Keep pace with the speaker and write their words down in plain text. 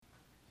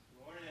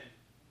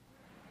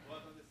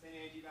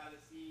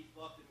Seas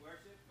Bluffton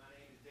Worship. My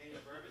name is Daniel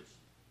Burbage,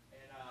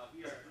 and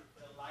we are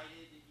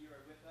delighted that you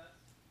are with us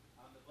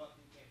on the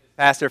Bluffton campus.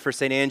 Pastor for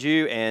St.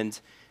 Andrew, and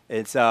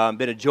it's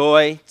been a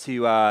joy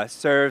to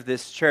serve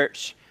this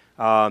church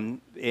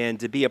and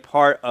to be a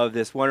part of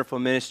this wonderful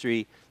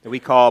ministry that we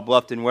call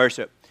Bluffton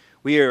Worship.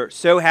 We are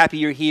so happy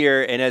you're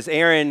here, and as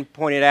Aaron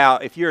pointed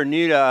out, if you're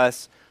new to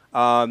us,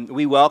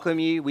 we welcome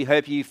you. We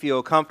hope you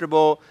feel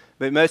comfortable,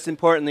 but most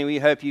importantly, we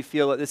hope you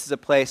feel that this is a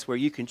place where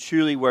you can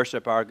truly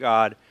worship our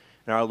God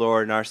and our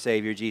Lord and our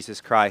Savior,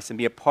 Jesus Christ, and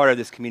be a part of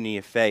this community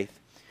of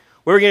faith.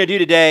 What we're going to do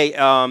today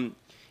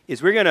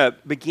is we're going to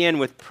begin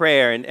with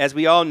prayer, and as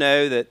we all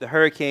know, that the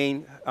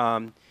hurricane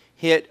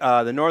hit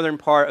the northern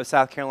part of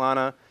South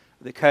Carolina,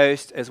 the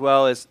coast, as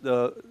well as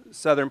the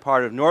southern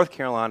part of North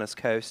Carolina's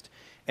coast.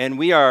 And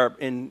we are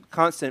in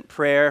constant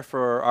prayer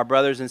for our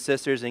brothers and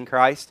sisters in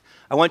Christ.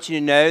 I want you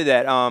to know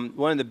that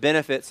one of the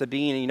benefits of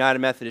being a United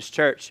Methodist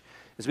Church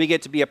is we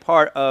get to be a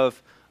part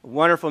of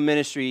wonderful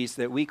ministries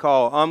that we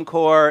call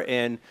UMCOR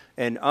and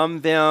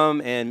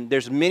UMVIM, and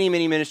there's many,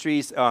 many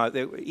ministries,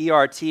 the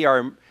ERT,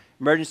 our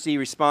emergency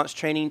response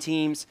training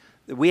teams.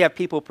 We have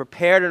people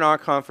prepared in our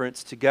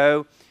conference to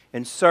go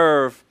and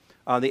serve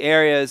the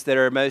areas that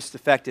are most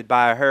affected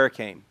by a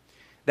hurricane.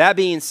 That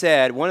being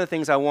said, one of the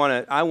things I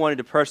wanted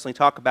to personally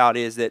talk about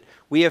is that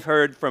we have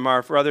heard from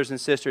our brothers and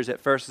sisters at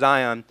First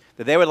Zion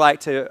that they would like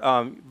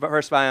to,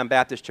 First Zion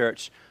Baptist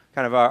Church,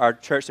 kind of our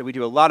church that we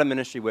do a lot of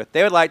ministry with,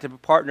 they would like to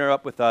partner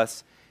up with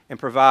us and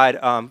provide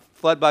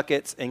flood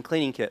buckets and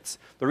cleaning kits.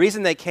 The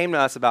reason they came to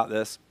us about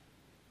this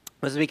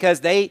was because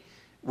they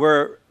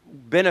were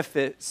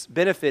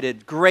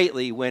benefited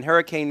greatly when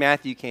Hurricane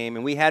Matthew came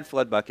and we had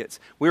flood buckets.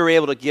 We were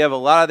able to give a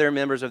lot of their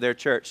members of their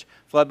church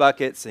flood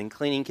buckets and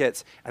cleaning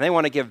kits, and they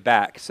want to give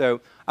back.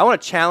 So I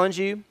want to challenge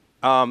you.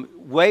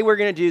 Way we're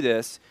going to do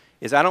this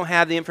is I don't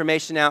have the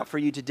information out for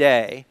you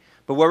today,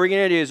 but what we're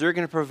going to do is we're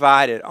going to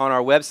provide it on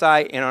our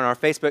website and on our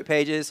Facebook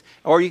pages,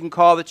 or you can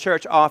call the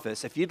church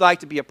office. If you'd like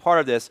to be a part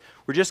of this,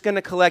 we're just going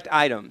to collect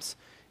items.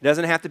 It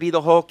doesn't have to be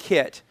the whole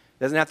kit.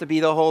 It doesn't have to be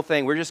the whole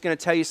thing. We're just going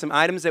to tell you some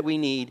items that we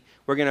need.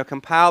 We're going to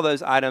compile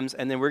those items,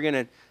 and then we're going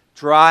to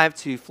drive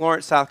to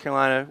Florence, South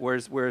Carolina,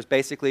 where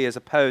basically is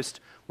a post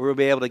where we'll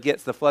be able to get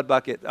the flood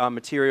bucket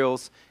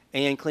materials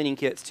and cleaning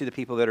kits to the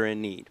people that are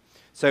in need.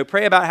 So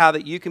pray about how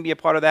that you can be a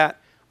part of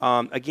that.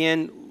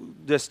 Again,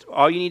 just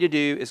all you need to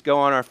do is go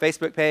on our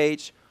Facebook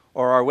page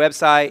or our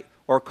website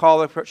or call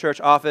the church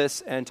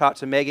office and talk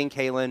to Megan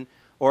Kalin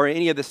or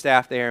any of the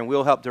staff there, and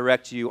we'll help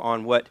direct you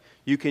on what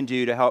you can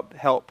do to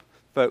help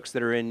folks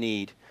that are in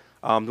need.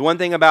 The one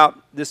thing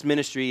about this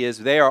ministry is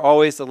we are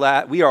always the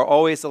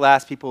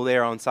last people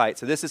there on site.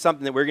 So this is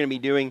something that we're going to be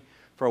doing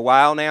for a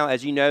while now.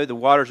 As you know, the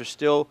waters are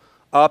still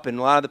up in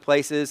a lot of the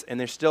places, and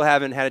they still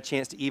haven't had a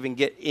chance to even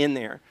get in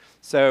there.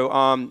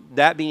 So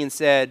that being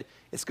said,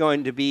 it's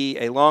going to be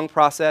a long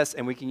process,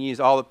 and we can use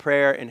all the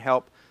prayer and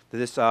help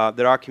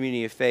that our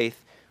community of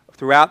faith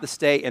throughout the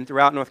state and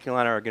throughout North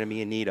Carolina are going to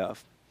be in need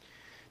of.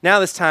 Now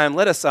this time,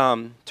 let us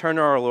turn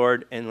to our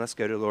Lord, and let's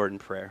go to the Lord in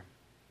prayer.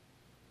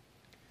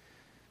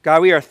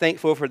 God, we are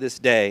thankful for this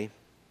day.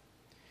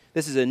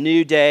 This is a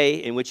new day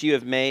in which you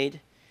have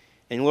made,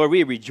 and Lord,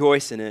 we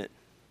rejoice in it.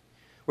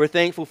 We're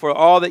thankful for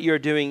all that you're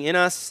doing in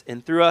us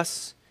and through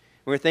us.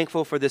 We're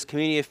thankful for this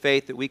community of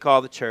faith that we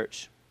call the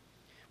church.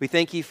 We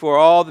thank you for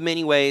all the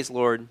many ways,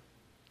 Lord,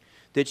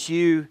 that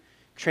you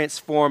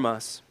transform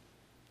us,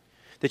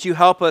 that you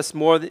help us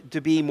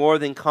to be more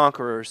than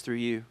conquerors through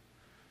you.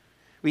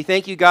 We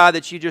thank you, God,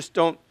 that you just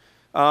don't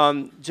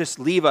just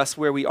leave us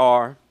where we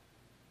are,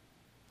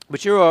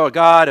 but you are a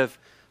God of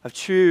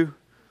true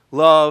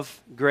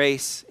love,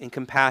 grace, and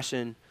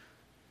compassion.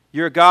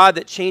 You're a God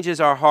that changes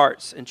our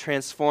hearts and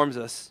transforms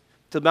us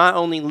to not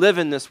only live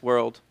in this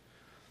world,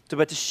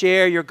 but to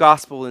share your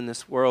gospel in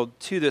this world,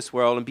 to this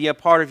world, and be a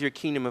part of your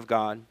kingdom of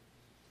God.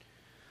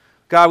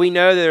 God, we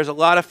know that there's a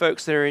lot of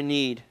folks that are in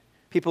need.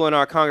 People in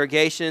our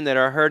congregation that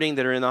are hurting,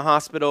 that are in the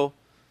hospital.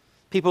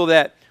 People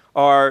that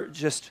are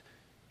just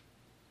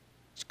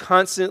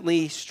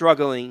constantly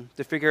struggling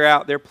to figure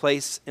out their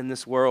place in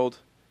this world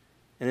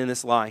and in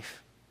this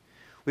life.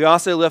 We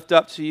also lift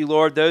up to you,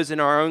 Lord, those in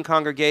our own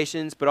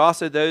congregations, but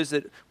also those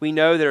that we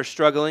know that are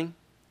struggling.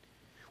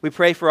 We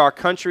pray for our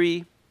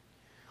country.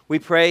 We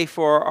pray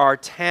for our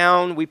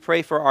town. We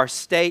pray for our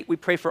state. We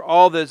pray for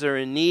all those that are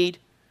in need.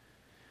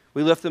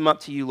 We lift them up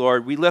to you,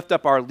 Lord. We lift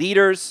up our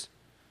leaders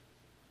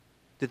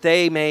that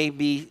they may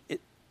be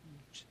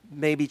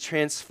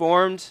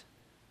transformed,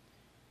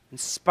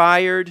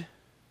 inspired,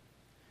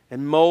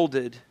 and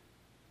molded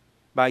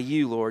by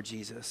you, Lord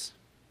Jesus.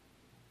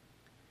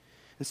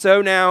 And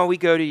so now we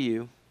go to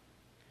you.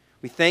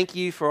 We thank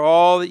you for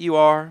all that you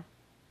are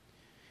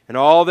and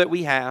all that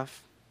we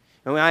have.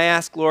 And I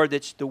ask, Lord,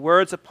 that the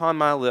words upon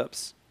my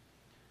lips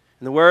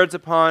and the words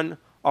upon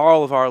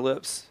all of our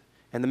lips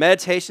and the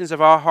meditations of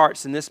our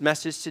hearts in this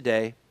message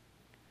today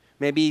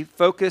may be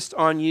focused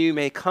on you,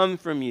 may come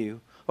from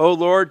you. O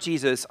Lord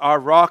Jesus,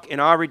 our rock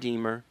and our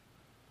Redeemer.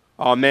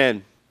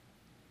 Amen.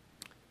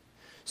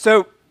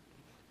 So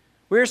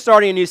We're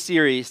starting a new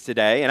series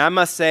today, and I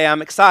must say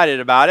I'm excited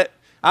about it.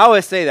 I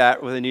always say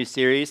that with a new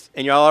series,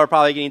 and y'all are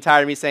probably getting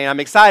tired of me saying I'm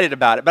excited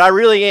about it, but I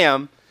really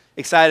am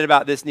excited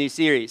about this new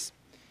series.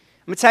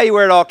 I'm going to tell you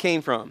where it all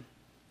came from.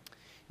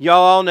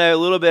 Y'all all know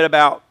a little bit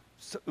about,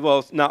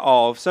 well, not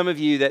all, some of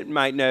you that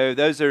might know,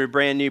 those that are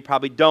brand new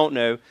probably don't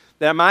know,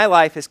 that my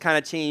life has kind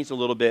of changed a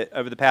little bit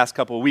over the past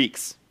couple of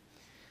weeks.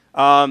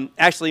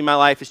 Actually, my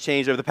life has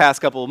changed over the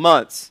past couple of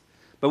months.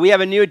 But we have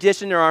a new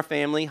addition to our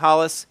family,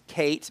 Hollis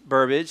Kate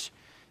Burbage.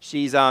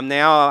 She's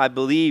now, I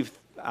believe,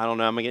 I don't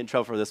know, I'm going to get in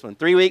trouble for this one,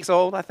 3 weeks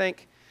old, I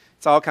think.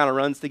 It's all kind of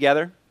runs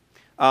together.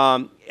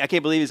 I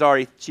can't believe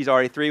she's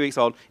already 3 weeks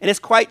old. And it's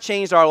quite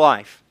changed our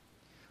life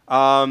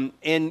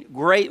in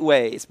great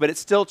ways, but it's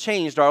still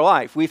changed our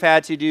life. We've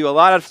had to do a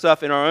lot of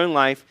stuff in our own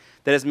life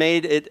that has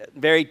made it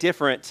very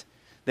different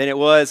than it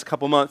was a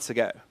couple months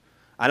ago.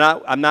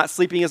 I'm not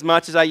sleeping as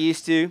much as I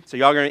used to, so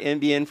y'all are going to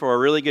be in for a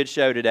really good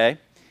show today.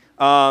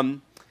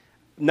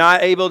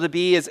 Not able to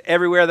be as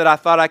everywhere that I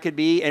thought I could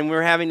be, and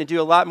we're having to do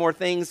a lot more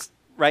things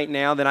right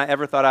now than I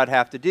ever thought I'd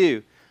have to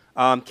do.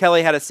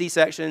 Kelly had a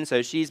C-section,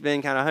 so she's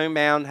been kind of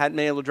homebound, hadn't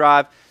been able to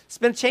drive. It's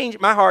been changed.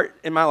 My heart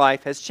in my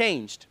life has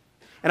changed.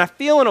 And I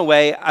feel in a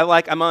way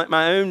I'm on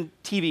my own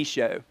TV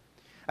show.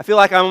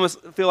 I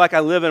almost feel like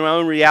I live in my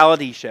own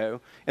reality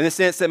show in the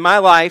sense that my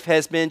life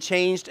has been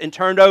changed and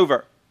turned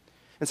over.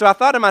 And so I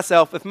thought to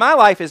myself, if my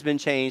life has been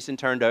changed and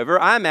turned over,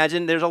 I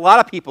imagine there's a lot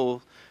of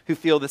people who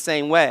feel the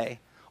same way.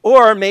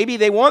 Or maybe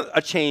they want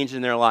a change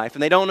in their life,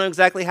 and they don't know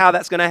exactly how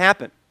that's going to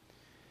happen.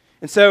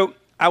 And so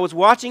I was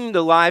watching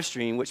the live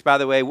stream, which, by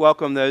the way,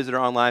 welcome those that are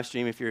on live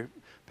stream. If you're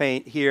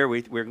here,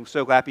 we're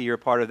so happy you're a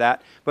part of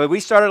that. But we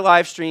started a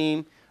live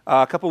stream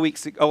a couple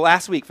weeks ago,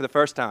 last week for the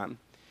first time.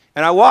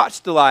 And I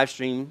watched the live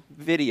stream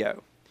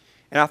video,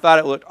 and I thought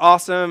it looked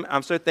awesome.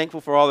 I'm so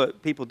thankful for all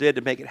that people did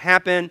to make it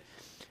happen.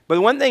 But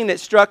the one thing that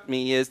struck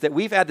me is that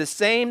we've had the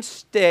same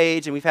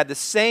stage, and we've had the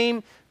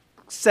same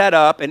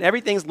setup, and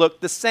everything's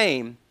looked the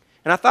same.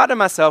 And I thought to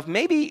myself,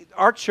 maybe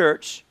our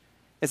church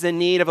is in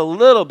need of a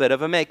little bit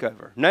of a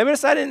makeover.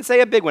 Notice I didn't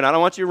say a big one. I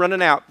don't want you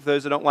running out for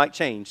those that don't like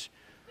change.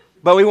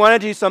 But we want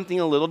to do something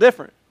a little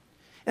different.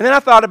 And then I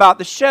thought about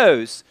the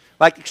shows,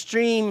 like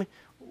Extreme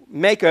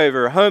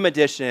Makeover, Home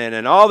Edition,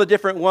 and all the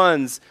different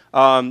ones,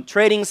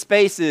 Trading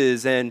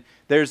Spaces, and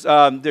there's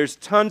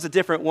tons of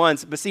different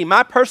ones. But see,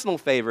 my personal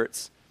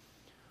favorites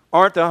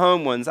aren't the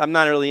home ones. I'm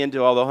not really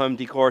into all the home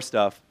decor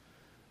stuff.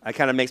 It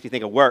kind of makes me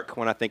think of work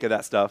when I think of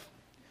that stuff.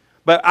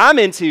 But I'm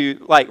into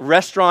like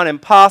Restaurant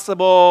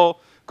Impossible,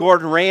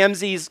 Gordon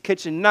Ramsay's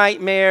Kitchen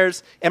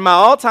Nightmares, and my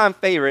all-time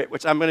favorite,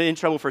 which I'm going to get in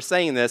trouble for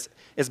saying this,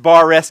 is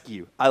Bar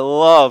Rescue. I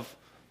love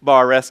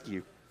Bar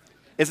Rescue.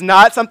 It's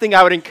not something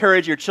I would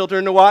encourage your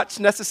children to watch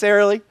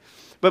necessarily,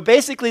 but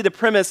basically the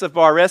premise of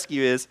Bar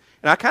Rescue is,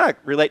 and I kind of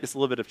relate this a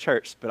little bit of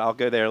church, but I'll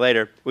go there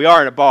later. We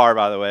are in a bar,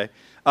 by the way,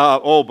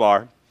 old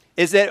bar,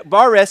 is that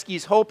Bar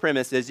Rescue's whole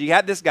premise is you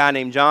have this guy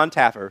named John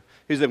Taffer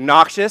who's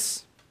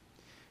obnoxious,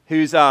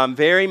 who's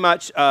very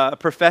much a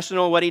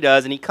professional at what he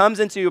does, and he comes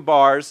into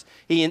bars.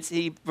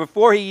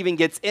 Before he even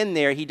gets in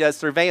there, he does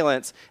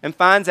surveillance and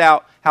finds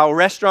out how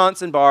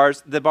restaurants and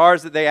bars, the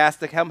bars that they ask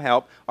to come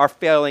help, are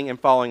failing and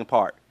falling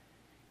apart.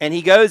 And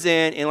he goes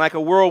in and like a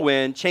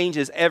whirlwind,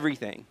 changes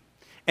everything.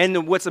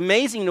 And what's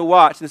amazing to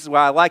watch, and this is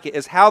why I like it,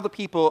 is how the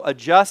people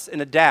adjust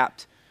and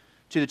adapt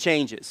to the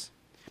changes.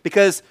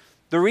 Because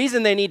the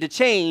reason they need to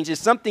change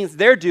is something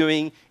they're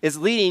doing is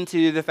leading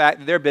to the fact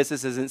that their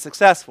business isn't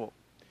successful.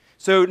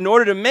 So in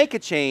order to make a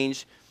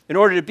change, in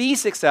order to be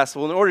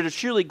successful, in order to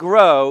truly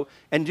grow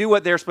and do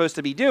what they're supposed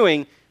to be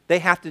doing, they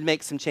have to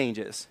make some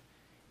changes.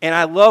 And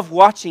I love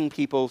watching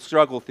people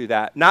struggle through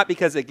that, not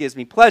because it gives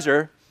me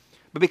pleasure,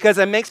 but because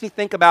it makes me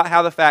think about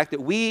how the fact that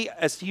we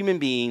as human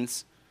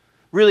beings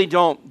really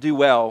don't do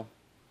well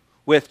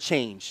with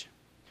change.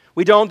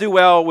 We don't do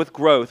well with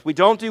growth. We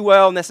don't do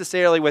well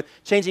necessarily with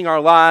changing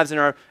our lives,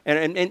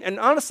 and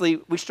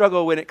honestly, we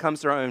struggle when it comes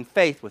to our own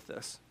faith with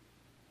this.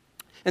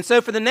 And so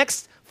for the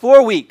next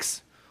 4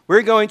 weeks,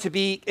 we're going to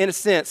be, in a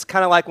sense,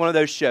 kind of like one of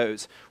those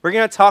shows. We're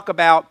going to talk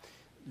about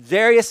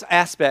various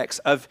aspects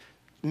of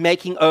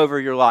making over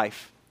your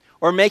life,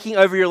 or making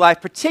over your life,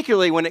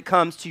 particularly when it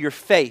comes to your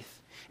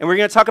faith. And we're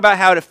going to talk about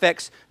how it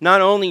affects not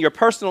only your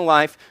personal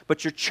life,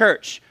 but your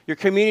church, your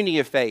community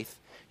of faith,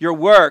 your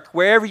work,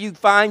 wherever you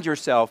find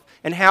yourself,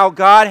 and how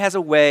God has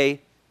a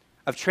way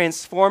of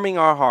transforming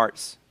our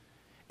hearts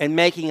and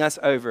making us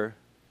over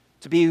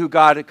to be who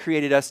God had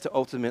created us to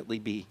ultimately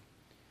be.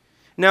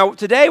 Now,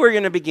 today we're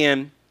going to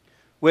begin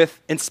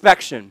with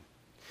inspection.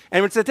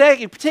 And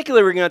today, in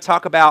particular, we're going to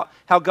talk about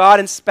how God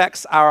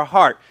inspects our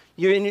heart.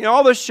 In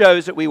all those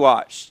shows that we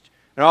watched,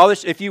 and all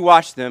this, if you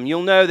watch them,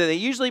 you'll know that they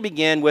usually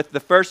begin with the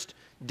first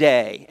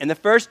day. And the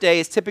first day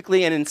is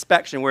typically an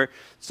inspection where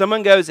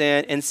someone goes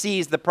in and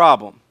sees the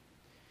problem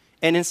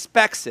and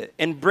inspects it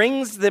and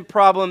brings the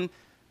problem,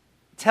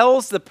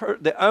 tells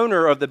the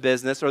owner of the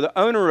business or the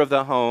owner of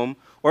the home,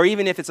 or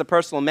even if it's a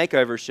personal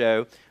makeover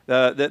show,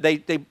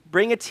 they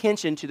bring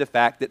attention to the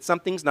fact that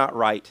something's not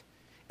right,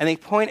 and they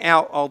point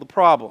out all the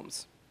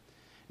problems.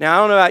 Now, I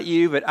don't know about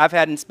you, but I've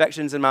had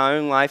inspections in my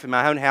own life, in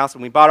my own house.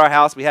 When we bought our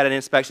house, we had an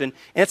inspection,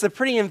 and it's a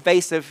pretty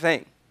invasive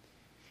thing.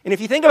 And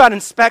if you think about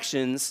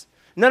inspections,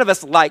 none of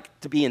us like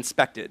to be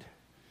inspected.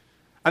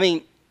 I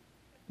mean,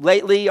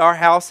 lately, our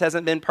house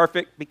hasn't been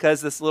perfect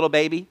because of this little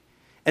baby.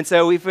 And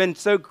so we've been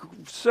so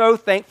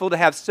thankful to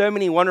have so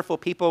many wonderful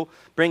people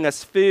bring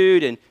us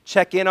food and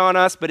check in on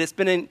us, but it's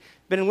been a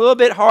little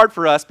bit hard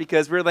for us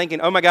because we're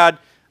thinking, oh my God,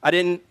 I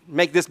didn't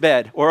make this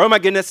bed, or oh my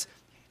goodness,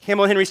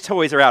 Campbell Henry's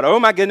toys are out. Oh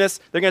my goodness,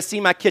 they're going to see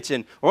my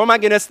kitchen. Or oh my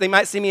goodness, they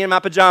might see me in my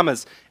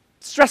pajamas.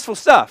 Stressful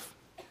stuff.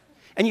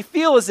 And you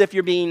feel as if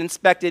you're being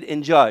inspected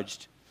and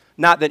judged.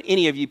 Not that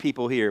any of you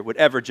people here would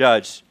ever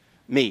judge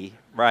me,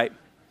 right?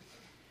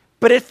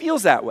 But it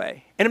feels that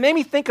way. And it made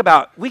me think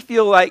about, we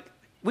feel like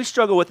we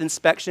struggle with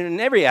inspection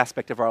in every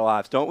aspect of our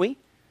lives, don't we?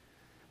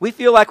 We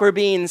feel like we're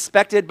being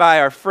inspected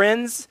by our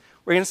friends.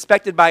 We're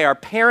inspected by our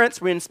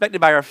parents. We're inspected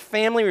by our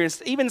family.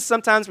 Even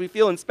sometimes we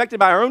feel inspected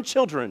by our own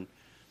children.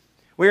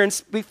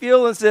 We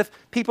feel as if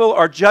people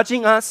are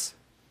judging us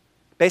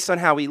based on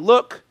how we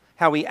look,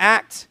 how we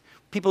act.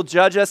 People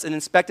judge us and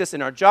inspect us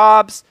in our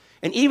jobs.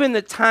 And even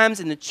the times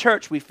in the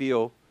church we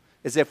feel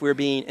as if we're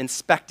being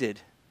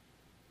inspected.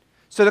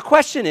 So the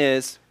question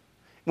is,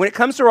 when it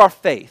comes to our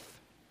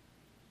faith,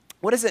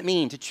 what does it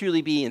mean to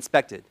truly be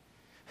inspected?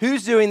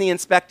 Who's doing the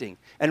inspecting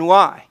and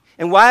why?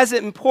 And why is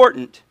it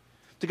important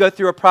to go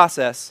through a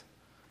process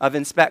of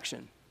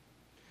inspection?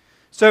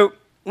 So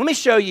let me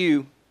show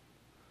you,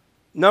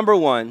 number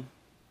one,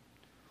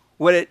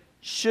 what it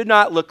should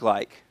not look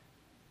like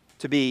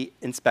to be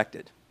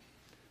inspected.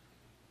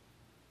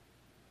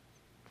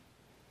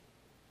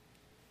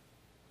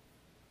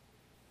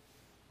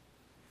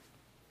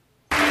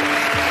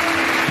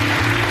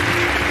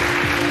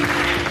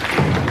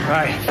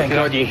 Hey, thank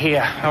God you're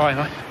here. All right,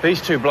 mate.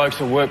 These two blokes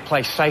are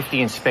workplace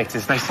safety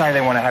inspectors. They say they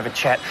want to have a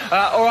chat.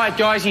 All right,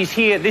 guys, he's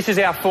here. This is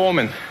our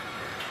foreman.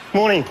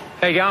 Morning.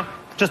 How you going?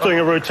 Just doing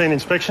a routine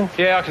inspection.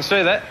 Yeah, I can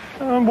see that.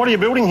 What are you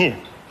building here?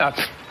 A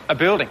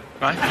building,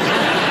 mate.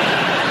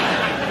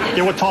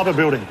 Yeah, what type of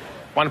building?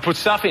 Want to put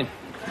stuff in.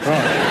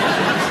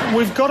 Right.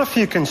 We've got a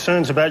few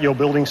concerns about your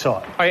building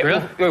site. Oh, yeah,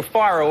 really? We'll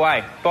fire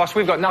away. Boss,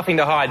 we've got nothing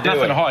to hide, do we?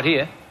 Nothing to hide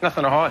here.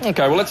 Nothing to hide.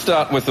 Okay, well, let's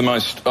start with the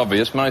most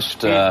obvious.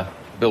 Most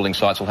building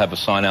sites will have a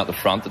sign out the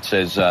front that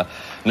says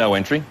no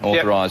entry,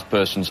 authorised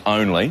persons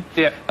only.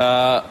 Yep.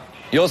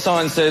 Your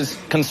sign says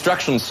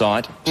construction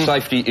site,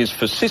 safety is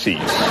for sissies.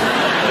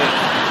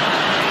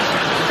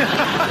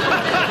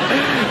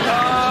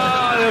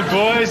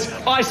 Boys,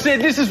 I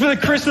said this is for the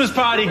Christmas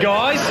party,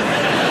 guys.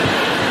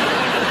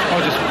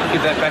 I'll just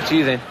give that back to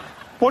you then.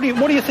 What do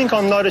you think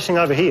I'm noticing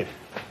over here?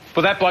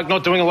 Well, that bloke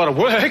not doing a lot of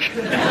work.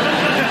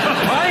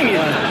 Paying him.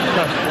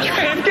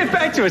 No. Get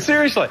back to it,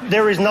 seriously.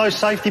 There is no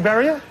safety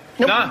barrier?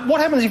 No. What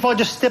happens if I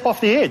just step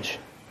off the edge?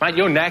 Mate,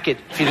 you're knackered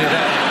if you do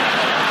that.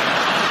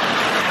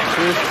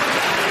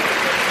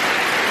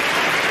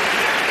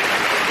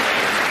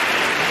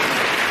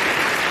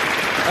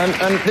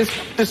 And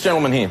this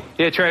gentleman here.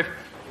 Yeah, Trev.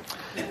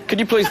 Could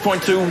you please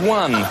point to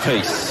one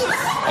piece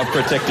of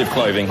protective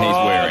clothing he's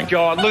wearing? Oh,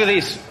 God, look at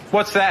this.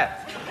 What's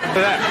that? Look at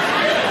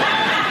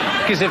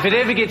that. Because if it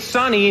ever gets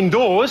sunny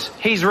indoors,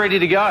 he's ready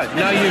to go.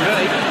 No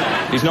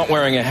UV. He's not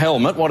wearing a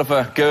helmet. What if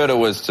a girder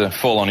was to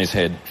fall on his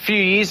head? A few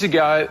years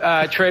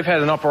ago, Trev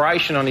had an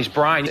operation on his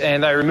brain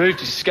and they removed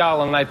his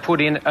skull and they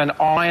put in an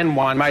iron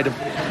one made of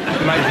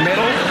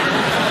metal.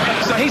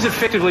 So he's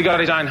effectively got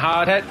his own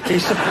hard hat.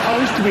 He's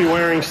supposed to be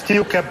wearing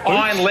steel-cap boots.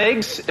 Iron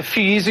legs. A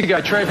few years ago,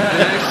 Trev had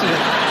an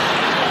accident.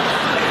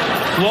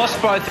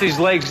 Lost both his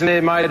legs and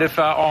they're made of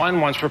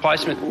iron ones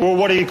replacement. Well,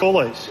 what do you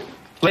call these?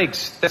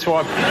 Legs. That's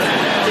why.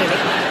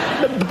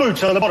 Yeah, but the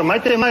boots on the bottom,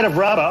 mate, they're made of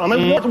rubber. I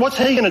mean, what's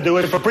he going to do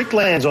if a brick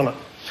lands on it?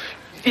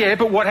 Yeah,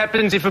 but what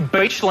happens if a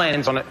beach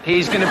lands on it?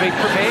 He's going to be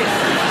prepared.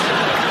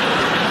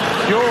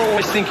 You're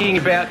always thinking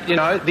about,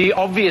 the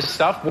obvious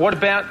stuff. What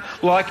about,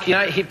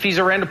 if he's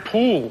around a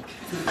pool?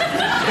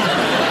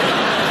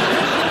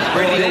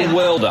 Ready,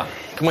 welder.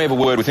 Can we have a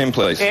word with him,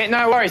 please? Yeah,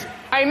 no worries.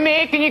 Hey,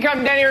 Mick, can you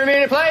come down here a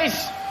minute, please?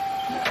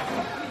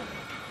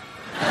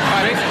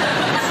 Hi, Mick.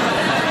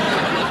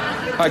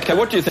 Okay,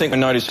 what do you think we're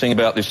noticing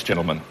about this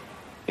gentleman?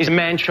 He's a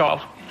man-child.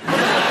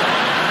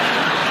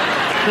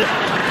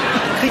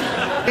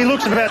 He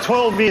looks about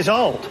 12 years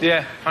old.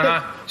 Yeah, I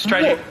know. It's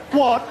tragic.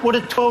 What would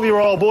a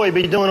 12-year-old boy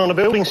be doing on a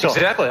building site?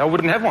 Exactly. I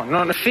wouldn't have one.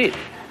 Not in a fit.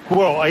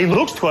 Well, he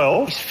looks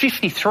 12. He's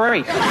 53.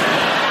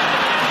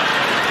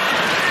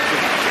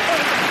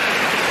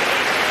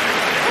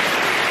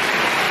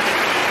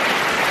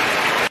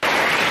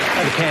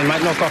 Okay,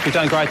 mate. Knock off. You've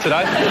done great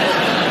today.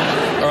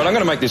 All right, I'm going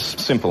to make this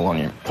simple on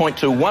you. Point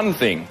to one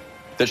thing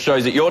that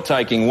shows that you're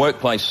taking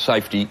workplace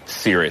safety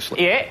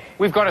seriously. Yeah,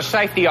 we've got a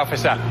safety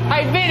officer.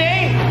 Hey,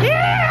 Vinny!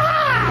 Yeah!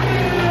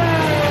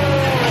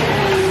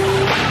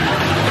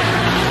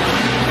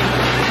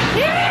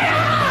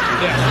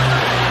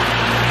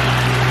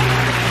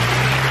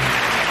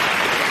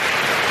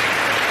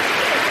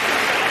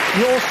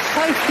 Your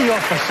safety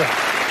officer.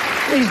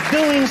 He's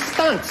doing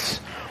stunts.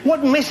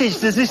 What message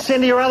does this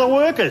send to your other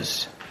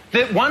workers?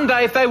 that one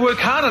day, if they work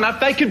hard enough,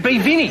 they could be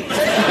Vinny. Okay,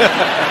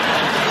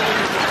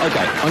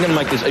 I'm going to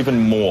make this even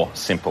more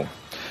simple.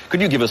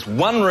 Could you give us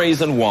one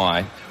reason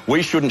why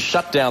we shouldn't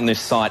shut down this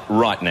site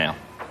right now?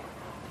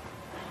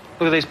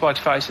 Look at these blokes'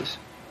 faces.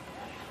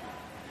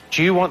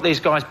 Do you want these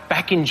guys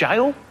back in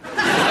jail?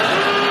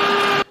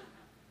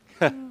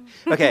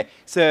 Okay,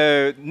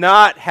 so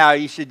not how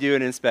you should do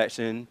an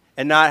inspection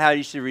and not how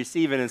you should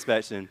receive an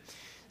inspection.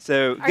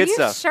 So Are good you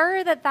stuff.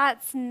 sure that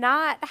that's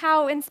not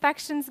how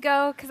inspections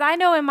go? Because I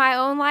know in my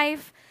own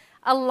life,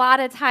 a lot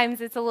of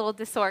times it's a little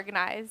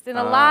disorganized, and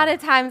a lot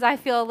of times I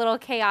feel a little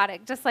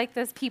chaotic, just like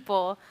those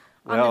people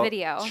on the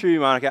video. True,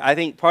 Monica. I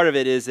think part of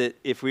it is that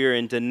if we are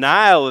in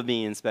denial of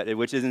being inspected,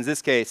 which is in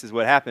this case is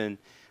what happened,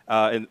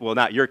 well,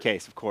 not your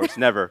case, of course,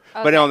 never,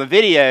 but on the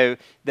video,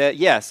 that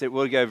yes, it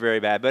will go very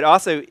bad. But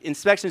also,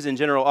 inspections in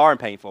general are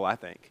painful, I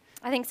think.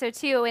 I think so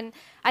too, and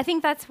I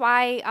think that's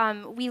why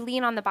we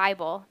lean on the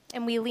Bible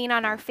and we lean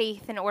on our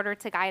faith in order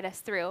to guide us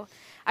through.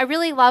 I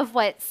really love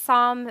what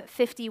Psalm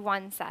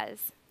 51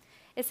 says.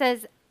 It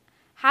says,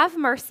 "Have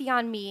mercy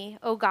on me,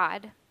 O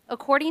God,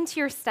 according to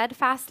your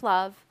steadfast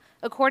love,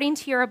 according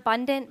to your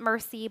abundant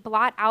mercy,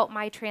 blot out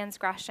my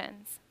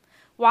transgressions.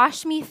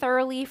 Wash me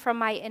thoroughly from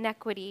my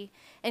iniquity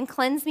and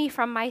cleanse me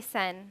from my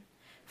sin.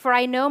 For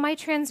I know my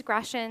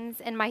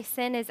transgressions and my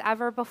sin is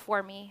ever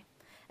before me.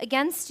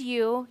 Against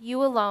you,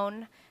 you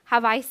alone,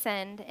 have I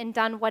sinned and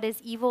done what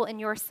is evil in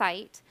your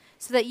sight,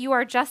 so that you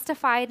are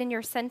justified in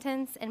your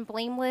sentence and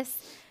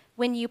blameless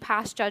when you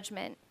pass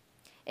judgment.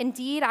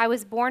 Indeed, I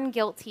was born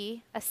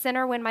guilty, a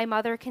sinner when my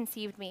mother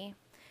conceived me.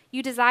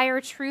 You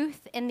desire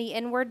truth in the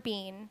inward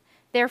being.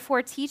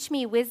 Therefore, teach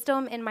me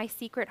wisdom in my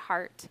secret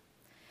heart.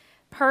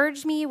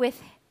 Purge me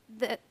with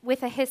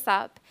a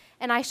hyssop,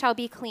 and I shall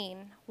be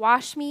clean.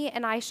 Wash me,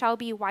 and I shall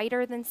be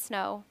whiter than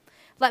snow.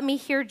 Let me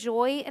hear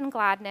joy and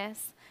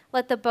gladness.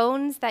 Let the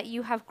bones that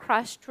you have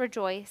crushed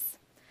rejoice.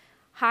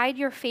 Hide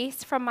your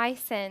face from my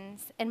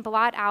sins and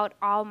blot out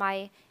all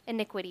my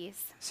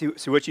iniquities." So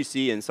what you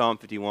see in Psalm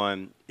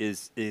 51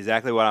 is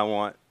exactly what I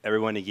want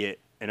everyone to get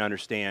and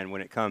understand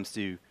when it comes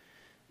to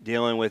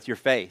dealing with your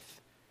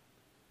faith.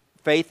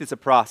 Faith is a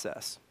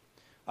process.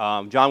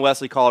 John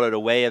Wesley called it a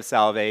way of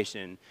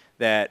salvation,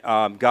 that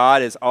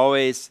God's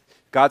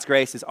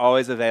grace is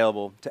always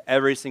available to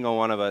every single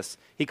one of us.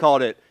 He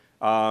called it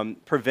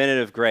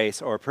preventative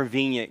grace or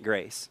prevenient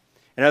grace.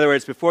 In other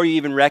words, before you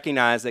even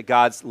recognize that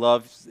God's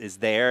love is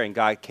there and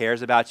God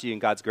cares about you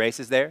and God's grace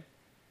is there,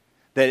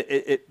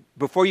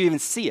 before you even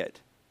see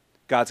it,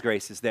 God's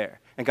grace is there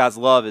and God's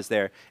love is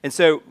there. And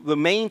so the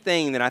main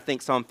thing that I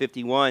think Psalm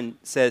 51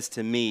 says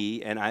to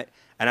me, and I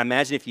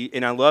imagine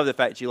and I love the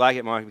fact that you like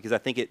it, Mark, because I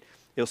think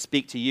it'll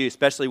speak to you,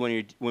 especially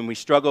when we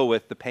struggle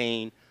with the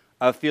pain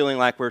of feeling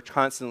like we're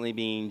constantly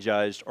being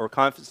judged or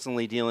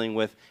constantly dealing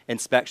with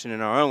inspection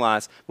in our own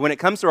lives. But when it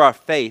comes to our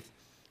faith,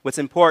 what's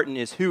important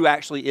is who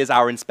actually is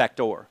our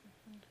inspector.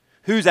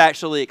 Who's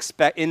actually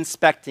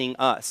inspecting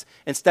us?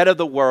 Instead of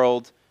the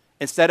world,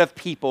 instead of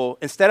people,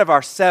 instead of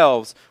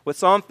ourselves, what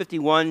Psalm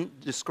 51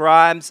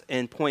 describes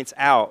and points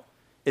out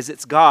is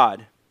it's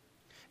God.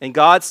 And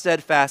God's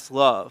steadfast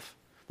love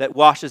that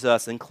washes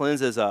us and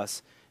cleanses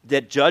us,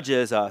 that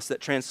judges us, that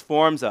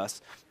transforms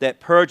us, that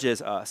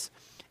purges us.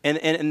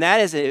 And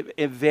that is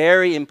a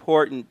very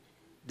important,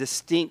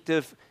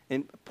 distinctive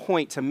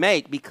point to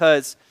make,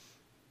 because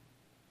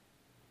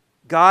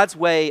God's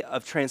way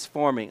of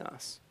transforming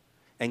us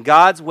and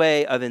God's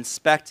way of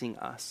inspecting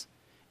us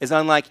is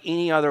unlike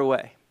any other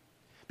way,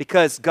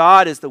 because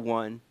God is the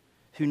one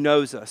who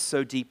knows us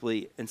so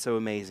deeply and so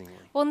amazingly.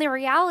 Well, and the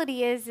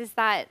reality is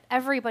that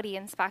everybody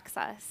inspects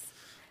us.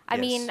 I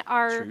mean,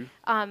 our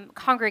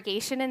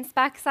congregation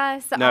inspects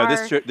us. No,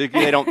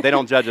 they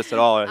don't judge us at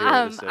all.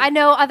 I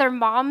know other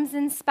moms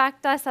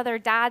inspect us, other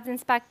dads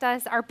inspect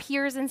us, our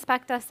peers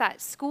inspect us at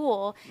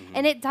school,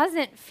 and it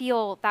doesn't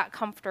feel that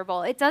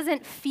comfortable. It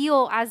doesn't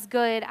feel as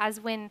good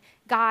as when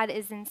God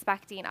is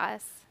inspecting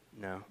us.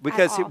 No,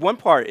 because one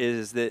part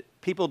is that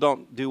people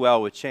don't do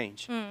well with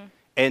change,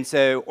 and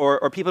so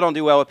or people don't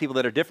do well with people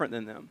that are different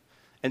than them.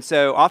 And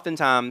so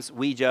oftentimes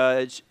we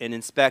judge and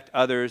inspect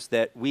others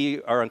that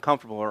we are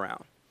uncomfortable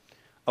around,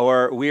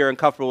 or we are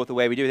uncomfortable with the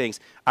way we do things.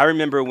 I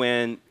remember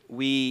when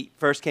we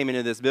first came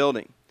into this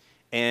building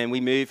and we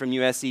moved from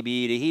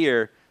USCB to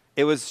here,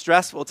 it was a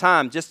stressful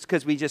time just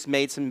because we just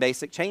made some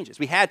basic changes.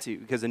 We had to,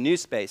 because of new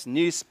space,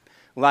 new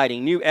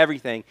lighting, new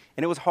everything,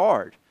 and it was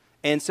hard.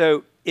 And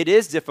so it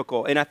is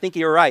difficult, and I think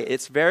you're right.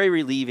 It's very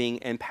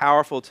relieving and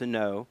powerful to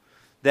know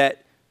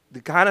that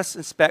the kind of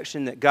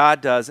inspection that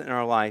God does in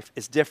our life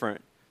is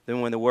different than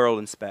when the world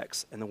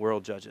inspects and the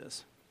world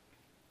judges.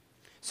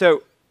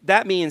 So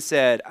that being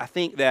said, I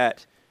think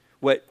that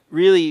what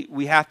really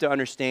we have to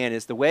understand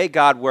is the way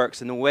God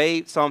works and the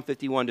way Psalm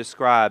 51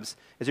 describes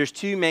is there's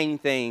two main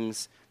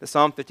things that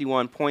Psalm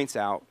 51 points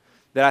out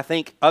that I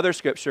think other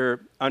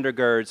scripture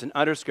undergirds and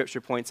other scripture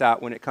points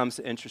out when it comes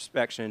to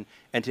introspection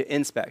and to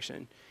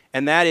inspection.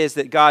 And that is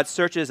that God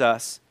searches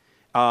us,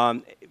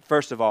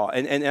 first of all.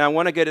 And I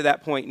want to go to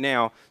that point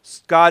now.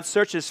 God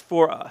searches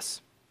for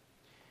us.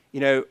 You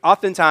know,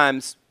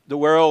 oftentimes the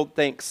world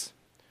thinks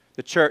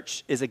the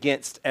church is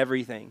against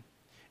everything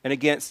and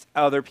against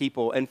other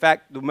people. In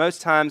fact,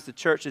 most times the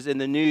church is in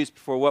the news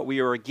for what we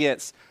are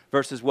against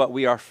versus what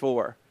we are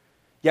for.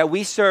 Yet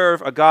we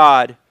serve a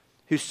God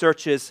who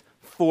searches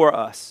for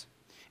us.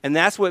 And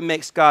that's what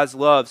makes God's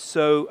love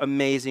so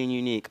amazing and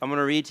unique. I'm going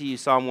to read to you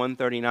Psalm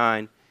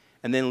 139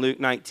 and then Luke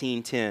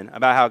 19:10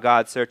 about how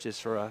God searches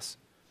for us.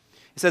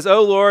 It says,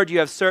 "O Lord, you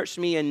have searched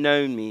me and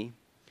known me.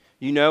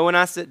 You know when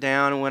I sit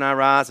down and when I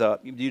rise up.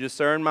 You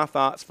discern my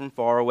thoughts from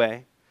far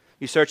away.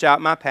 You search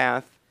out my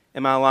path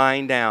and my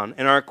lying down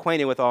and are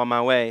acquainted with all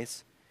my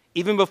ways.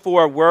 Even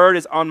before a word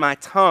is on my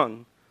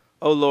tongue,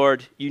 O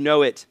Lord, you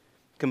know it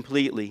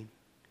completely."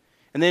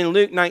 And then in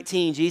Luke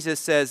 19, Jesus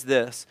says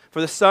this,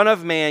 "For the Son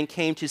of Man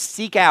came to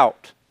seek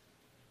out,"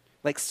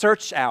 like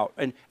search out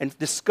and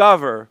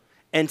discover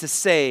and to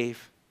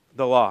save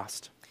the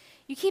lost.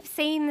 You keep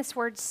saying this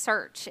word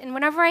search. And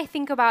whenever I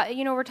think about,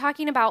 we're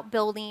talking about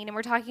building and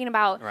we're talking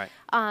about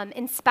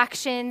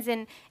inspections.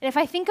 And if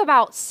I think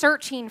about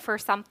searching for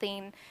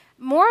something,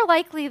 more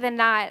likely than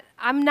not,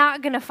 I'm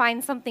not going to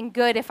find something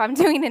good if I'm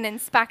doing an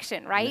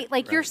inspection, right?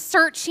 You're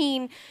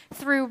searching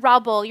through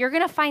rubble. You're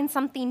going to find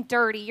something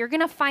dirty. You're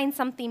going to find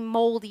something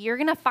moldy. You're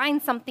going to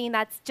find something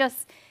that's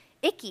just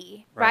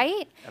icky,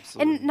 right?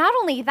 Absolutely. And not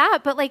only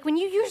that, but when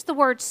you use the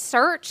word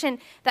search and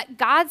that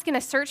God's going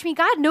to search me,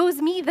 God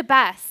knows me the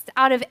best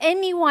out of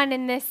anyone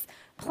in this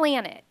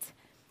planet.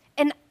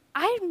 And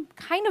I'm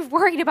kind of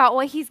worried about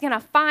what he's going to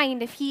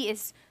find if he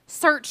is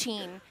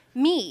searching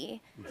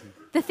me. Mm-hmm.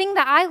 The thing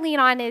that I lean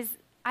on is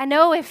I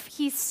know if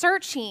he's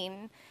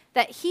searching,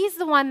 that he's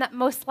the one that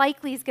most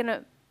likely is going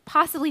to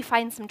possibly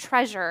find some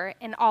treasure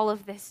in all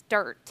of this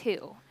dirt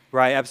too.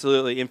 Right,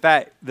 absolutely. In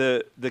fact,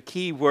 the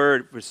key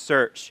word for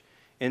search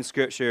in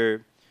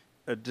Scripture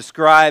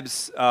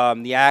describes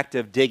the act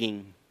of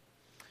digging,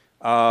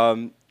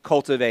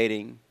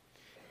 cultivating.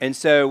 And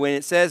so when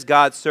it says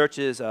God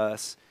searches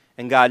us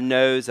and God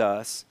knows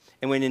us,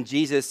 and when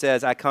Jesus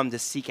says, "I come to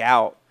seek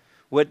out,"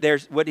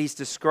 what he's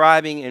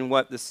describing and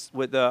what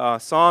the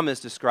psalm is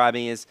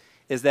describing is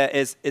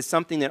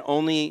something that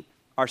only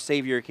our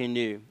Savior can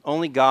do,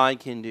 only God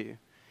can do.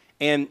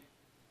 And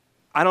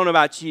I don't know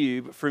about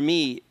you, but for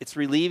me, it's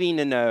relieving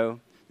to know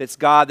that it's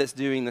God that's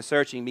doing the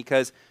searching,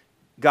 because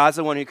God's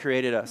the one who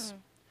created us. Mm-hmm.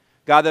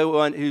 God, the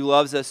one who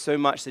loves us so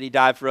much that he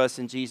died for us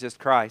in Jesus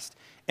Christ.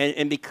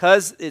 And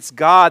because it's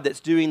God that's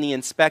doing the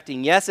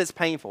inspecting, yes, it's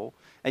painful,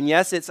 and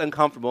yes, it's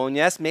uncomfortable, and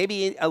yes,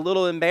 maybe a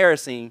little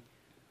embarrassing,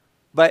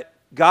 but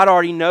God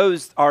already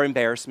knows our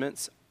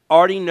embarrassments,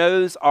 already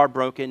knows our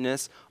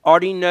brokenness,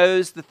 already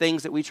knows the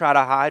things that we try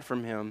to hide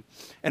from him.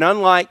 And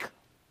unlike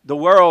the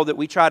world that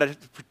we try to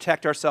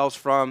protect ourselves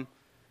from,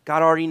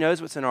 God already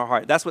knows what's in our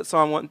heart. That's what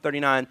Psalm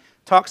 139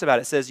 talks about.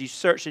 It says, "You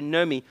search and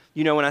know me.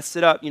 You know when I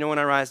sit up. You know when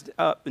I rise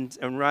up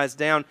and rise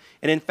down."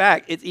 And in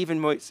fact, it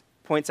even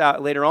points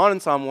out later on in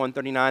Psalm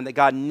 139 that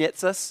God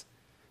knits us.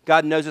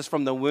 God knows us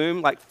from the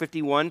womb, like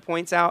 51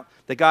 points out,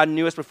 that God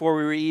knew us before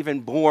we were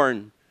even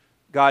born.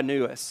 God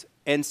knew us.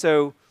 And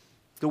so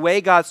the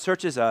way God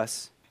searches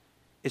us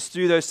is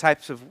through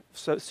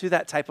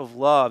that type of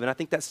love. And I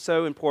think that's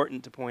so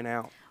important to point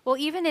out. Well,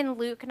 even in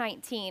Luke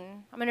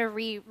 19, I'm going to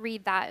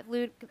reread that.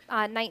 Luke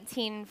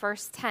 19,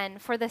 verse 10.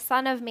 "For the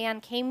Son of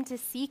Man came to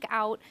seek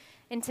out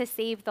and to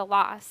save the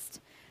lost."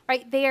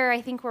 Right there,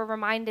 I think we're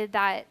reminded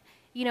that,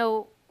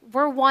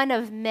 we're one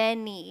of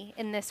many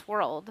in this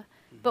world,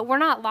 but we're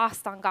not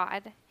lost on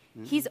God.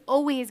 Mm-hmm. He's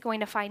always going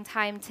to find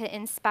time to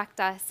inspect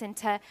us and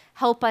to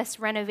help us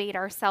renovate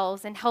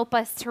ourselves and help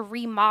us to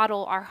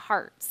remodel our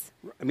hearts.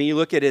 I mean, you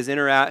look at his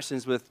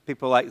interactions with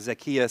people like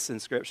Zacchaeus in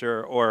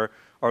Scripture, or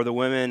the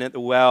women at the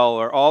well,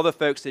 or all the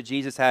folks that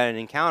Jesus had an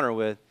encounter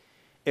with.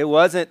 It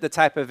wasn't the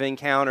type of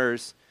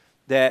encounters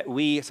that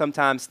we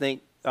sometimes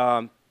think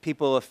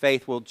people of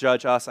faith will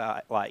judge us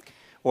like,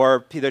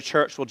 or the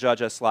church will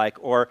judge us like,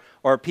 or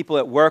people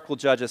at work will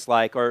judge us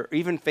like, or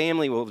even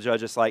family will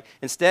judge us like.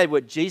 Instead,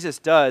 what Jesus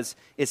does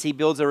is he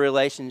builds a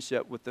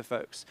relationship with the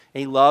folks. And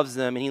he loves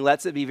them, and he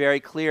lets it be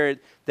very clear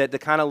that the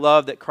kind of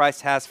love that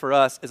Christ has for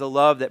us is a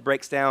love that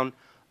breaks down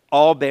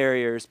all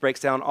barriers,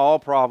 breaks down all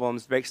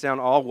problems, breaks down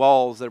all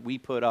walls that we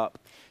put up.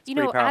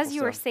 As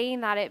you were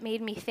saying that, it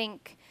made me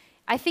think,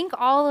 I think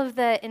all of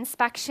the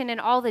inspection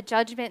and all the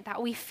judgment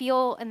that we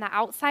feel in the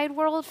outside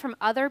world from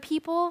other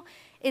people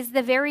is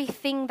the very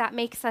thing that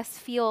makes us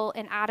feel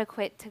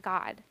inadequate to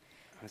God.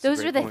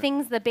 Those are the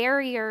things, the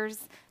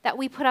barriers that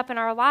we put up in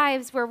our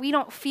lives where we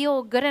don't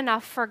feel good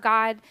enough for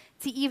God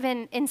to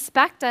even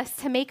inspect us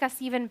to make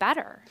us even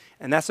better.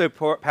 And that's so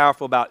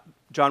powerful about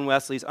John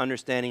Wesley's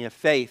understanding of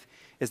faith,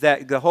 is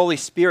that the Holy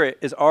Spirit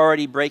is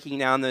already breaking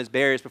down those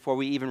barriers before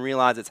we even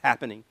realize it's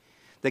happening.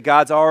 That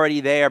God's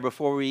already there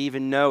before we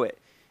even know it.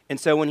 And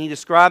so when he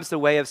describes the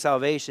way of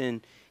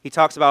salvation, he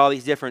talks about all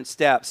these different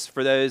steps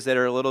for those that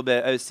are a little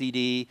bit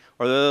OCD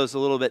or those a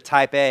little bit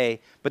type A.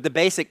 But the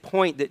basic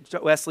point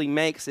that Wesley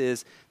makes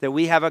is that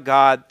we have a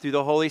God through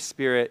the Holy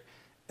Spirit,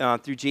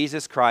 through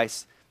Jesus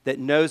Christ, that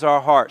knows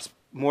our hearts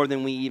more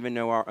than we even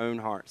know our own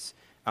hearts.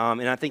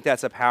 And I think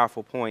that's a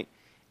powerful point.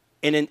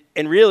 And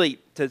really,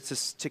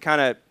 to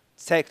kind of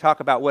talk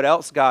about what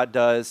else God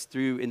does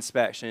through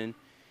inspection,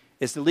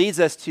 it leads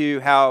us to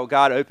how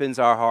God opens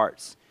our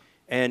hearts.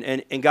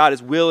 And God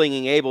is willing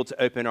and able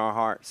to open our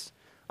hearts.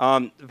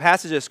 The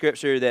passage of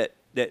Scripture that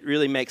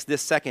really makes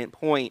this second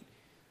point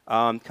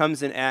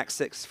comes in Acts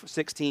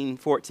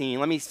 16:14.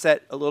 Let me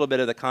set a little bit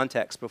of the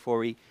context before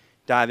we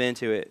dive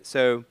into it.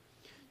 So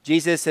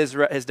Jesus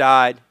has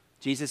died.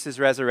 Jesus is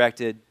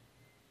resurrected.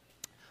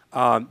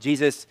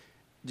 Jesus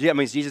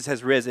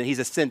has risen. He's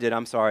ascended,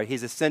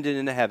 He's ascended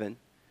into heaven.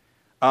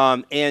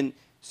 And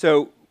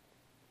so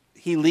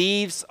he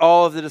leaves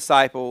all of the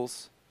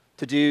disciples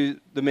to do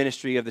the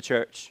ministry of the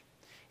church.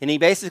 And he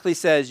basically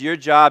says, your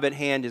job at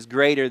hand is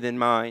greater than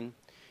mine.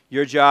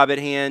 Your job at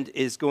hand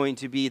is going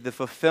to be the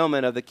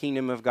fulfillment of the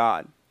kingdom of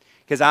God.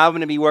 Because I'm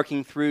going to be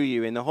working through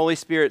you, and the Holy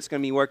Spirit's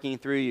going to be working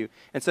through you.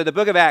 And so the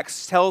book of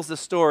Acts tells the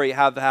story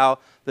how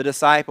the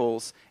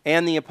disciples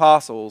and the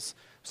apostles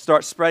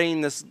start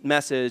spreading this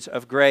message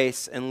of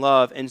grace and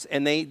love,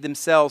 and they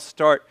themselves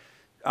start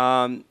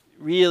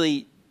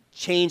really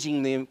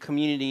changing the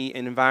community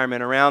and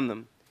environment around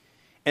them.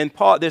 And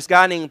Paul, this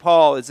guy named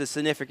Paul is a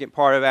significant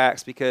part of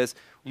Acts, because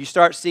you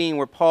start seeing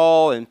where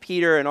Paul and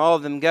Peter and all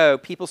of them go,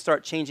 people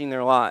start changing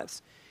their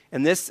lives.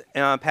 And this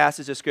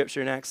passage of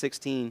Scripture in Acts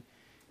 16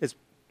 is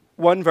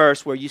one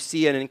verse where you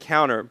see an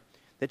encounter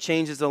that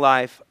changes the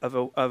life of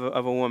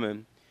a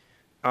woman.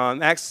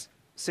 Acts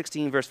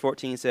 16 verse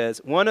 14 says,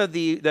 one of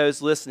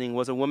those listening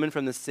was a woman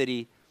from the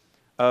city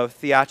of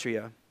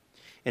Thyatira,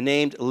 and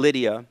named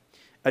Lydia,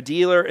 a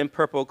dealer in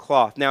purple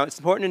cloth. Now, it's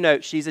important to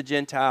note she's a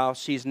Gentile.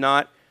 She is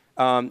not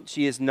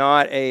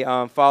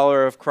a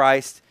follower of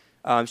Christ.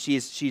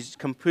 She's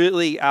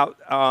completely out,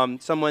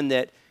 someone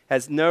that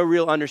has no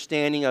real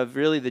understanding of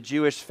really the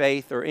Jewish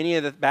faith or any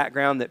of the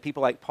background that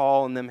people like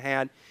Paul and them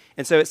had.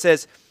 And so it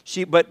says,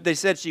 but they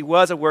said she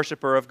was a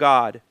worshiper of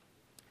God.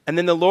 And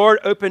then the Lord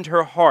opened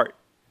her heart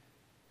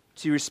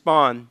to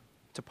respond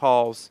to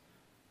Paul's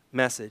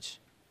message.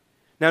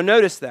 Now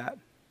notice that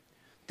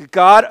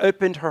God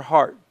opened her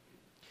heart.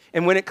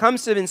 And when it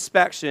comes to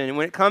inspection, and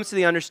when it comes to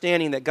the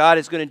understanding that God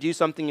is going to do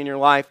something in your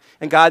life,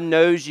 and God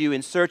knows you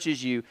and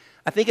searches you,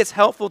 I think it's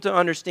helpful to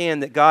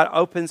understand that God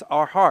opens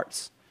our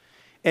hearts.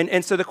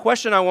 And so the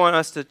question I want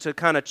us to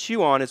kind of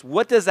chew on is,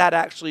 what does that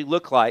actually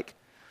look like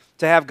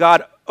to have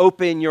God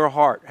open your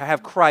heart,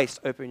 have Christ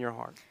open your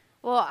heart?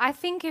 Well, I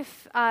think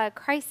if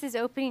Christ is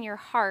opening your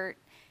heart,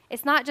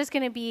 it's not just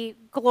going to be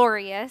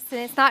glorious, and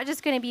it's not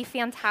just going to be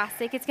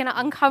fantastic. It's going to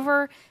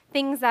uncover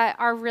things that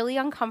are really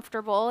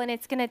uncomfortable, and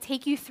it's going to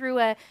take you through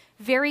a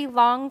very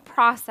long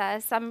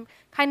process. I'm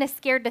kind of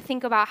scared to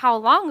think about how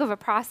long of a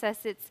process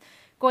it's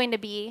going to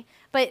be.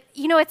 But,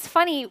 you know, it's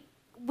funny,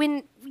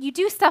 when you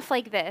do stuff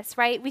like this,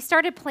 right? We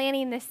started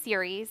planning this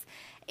series,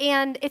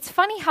 and it's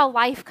funny how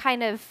life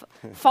kind of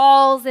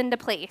falls into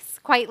place,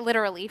 quite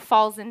literally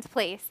falls into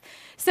place.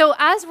 So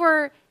as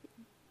we're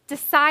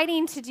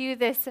deciding to do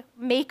this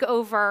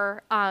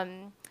makeover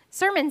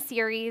sermon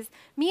series,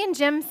 me and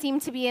Jim seem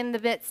to be in the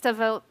midst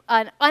of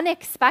an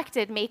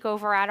unexpected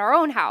makeover at our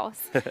own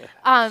house.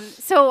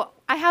 So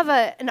I have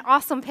an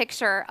awesome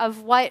picture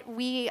of what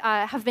we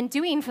have been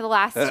doing for the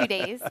last 2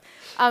 days.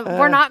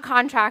 We're not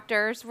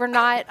contractors. We're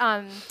not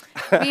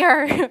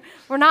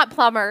we're not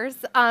plumbers.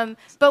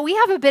 But we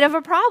have a bit of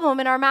a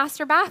problem in our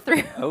master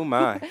bathroom. Oh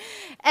my!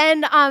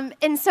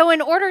 And so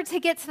in order to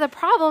get to the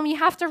problem, you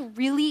have to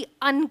really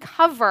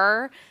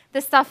uncover the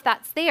stuff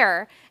that's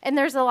there. And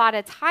there's a lot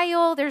of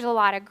tile, there's a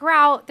lot of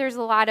grout, there's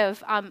a lot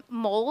of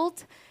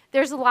mold,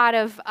 there's a lot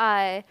of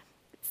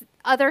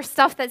other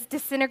stuff that's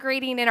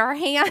disintegrating in our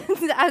hands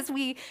as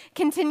we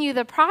continue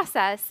the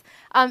process.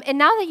 And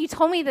now that you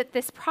told me that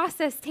this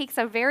process takes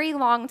a very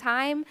long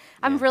time,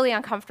 I'm really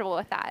uncomfortable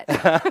with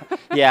that.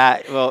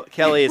 Yeah, well,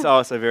 Kelly is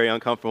also very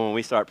uncomfortable when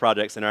we start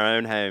projects in our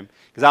own home,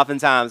 because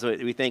oftentimes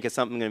we think it's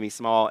something going to be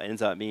small, it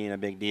ends up being a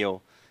big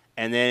deal.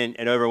 And then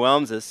it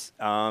overwhelms us,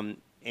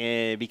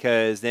 and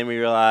because then we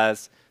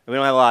realize we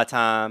don't have a lot of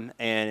time,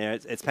 and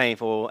it's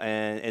painful,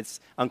 and it's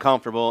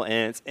uncomfortable,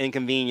 and it's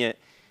inconvenient.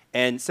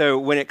 And so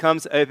when it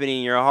comes to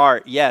opening your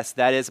heart, yes,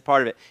 that is a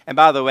part of it. And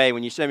by the way,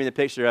 when you showed me the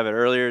picture of it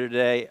earlier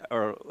today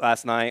or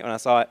last night when I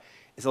saw it,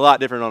 it's a lot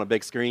different on a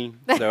big screen.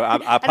 So I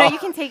know you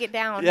can take it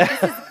down. Yeah.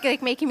 This is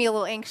like making me a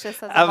little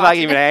anxious. I'm not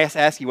even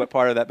ask you what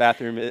part of that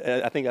bathroom.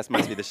 I think that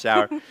must be the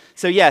shower.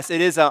 So yes,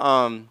 it is.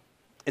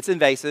 It's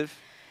invasive.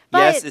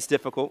 Yes, it's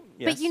difficult.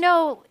 Yes. But you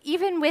know,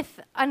 even with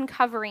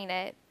uncovering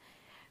it,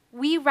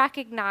 we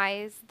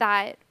recognize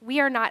that we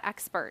are not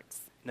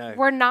experts. No.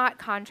 We're not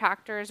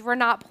contractors. We're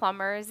not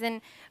plumbers.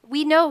 And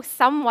we know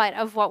somewhat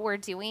of what we're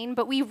doing,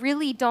 but we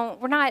really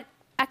don't. We're not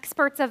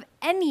experts of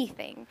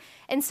anything.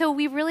 And so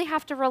we really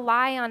have to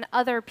rely on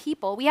other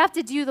people. We have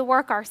to do the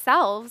work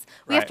ourselves.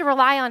 We have to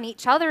rely on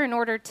each other in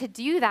order to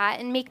do that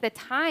and make the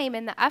time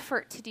and the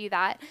effort to do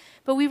that.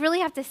 But we really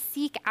have to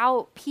seek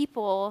out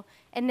people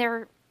and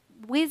their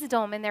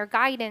wisdom and their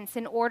guidance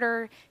in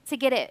order to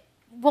get it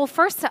well,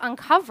 first to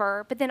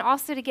uncover, but then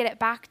also to get it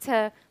back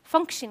to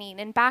functioning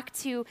and back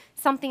to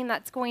something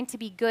that's going to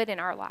be good in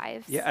our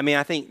lives. Yeah, I mean,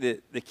 I think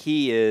that the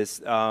key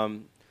is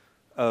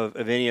of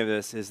any of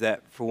this is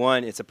that, for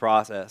one, it's a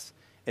process.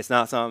 It's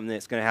not something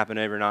that's going to happen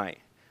overnight.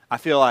 I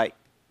feel like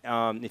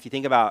if you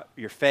think about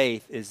your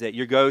faith, is that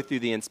you go through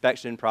the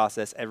inspection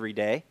process every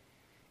day.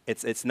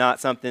 It's not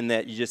something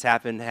that you just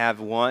happen to have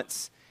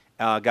once.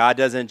 God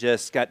doesn't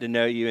just get to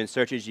know you and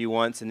searches you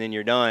once and then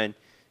you're done.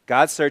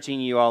 God's searching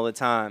you all the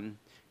time.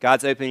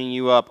 God's opening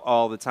you up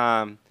all the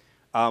time.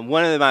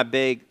 One of my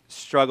big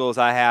struggles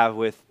I have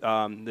with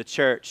the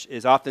church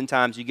is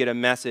oftentimes you get a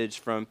message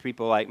from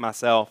people like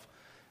myself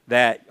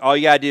that all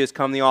you got to do is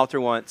come to the altar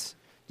once,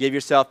 give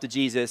yourself to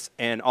Jesus,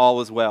 and all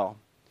is well.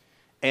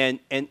 And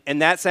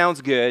that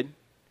sounds good,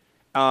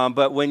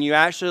 but when you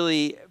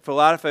actually, for a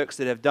lot of folks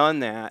that have done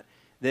that,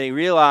 they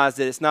realize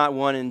that it's not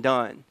one and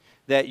done,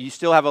 that you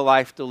still have a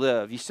life to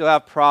live. You still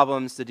have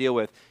problems to deal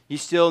with. You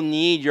still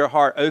need your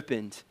heart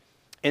opened.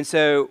 And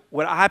so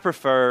what I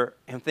prefer,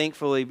 and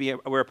thankfully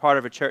we're a part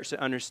of a church that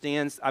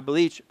understands, I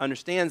believe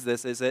understands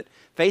this, is that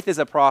faith is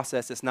a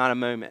process. It's not a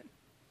moment.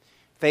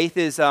 Faith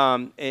is,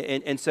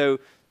 and so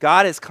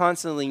God is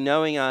constantly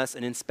knowing us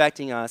and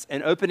inspecting us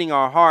and opening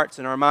our hearts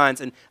and our minds.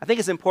 And I think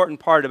it's an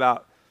important part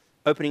about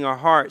opening our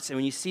hearts. And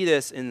when you see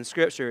this in the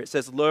scripture, it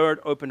says,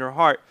 Lord, open our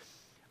heart.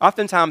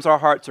 Oftentimes our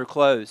hearts are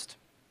closed.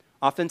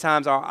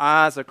 Oftentimes our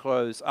eyes are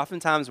closed.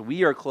 Oftentimes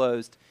we are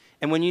closed.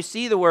 And when you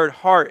see the word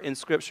heart in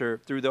Scripture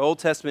through the Old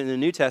Testament and the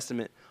New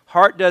Testament,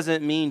 heart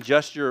doesn't mean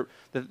just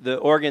the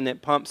organ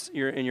that pumps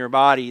in your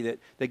body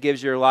that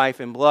gives your life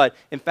and blood.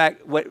 In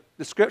fact, what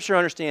the Scripture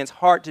understands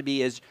heart to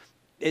be is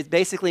it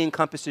basically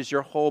encompasses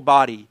your whole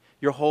body,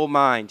 your whole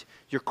mind,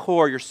 your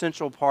core, your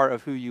central part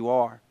of who you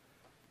are.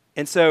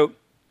 And so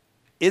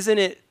isn't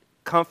it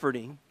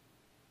comforting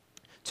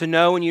to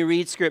know when you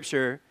read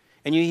Scripture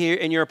and you hear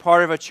and you're a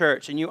part of a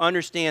church and you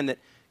understand that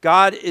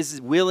God is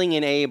willing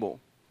and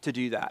able to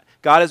do that.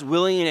 God is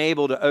willing and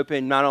able to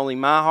open not only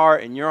my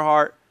heart and your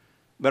heart,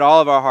 but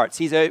all of our hearts.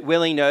 He's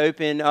willing to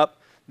open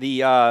up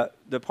the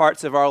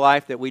parts of our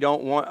life that we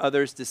don't want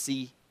others to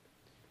see.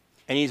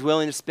 And He's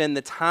willing to spend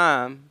the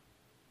time,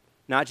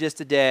 not just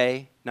a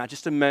day, not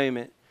just a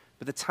moment,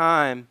 but the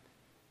time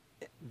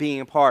being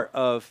a part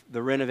of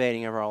the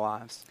renovating of our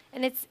lives.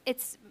 And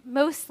it's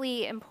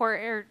mostly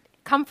important or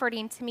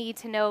comforting to me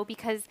to know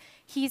because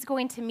He's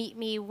going to meet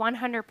me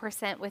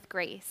 100% with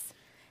grace,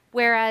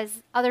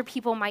 whereas other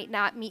people might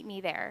not meet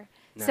me there.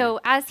 No. So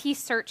as He's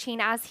searching,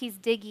 as He's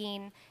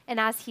digging, and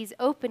as He's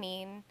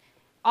opening,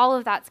 all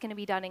of that's going to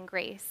be done in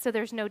grace. So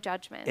there's no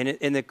judgment.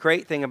 And the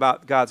great thing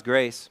about God's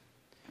grace,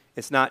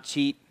 it's not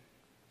cheap.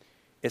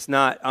 It's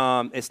not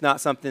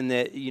something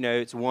that,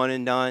 it's one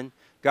and done.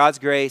 God's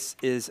grace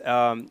is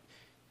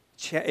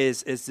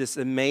this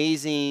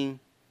amazing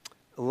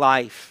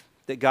life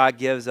that God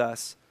gives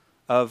us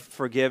of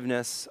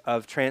forgiveness,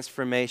 of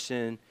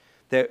transformation,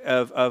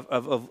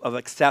 of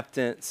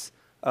acceptance,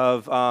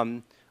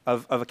 of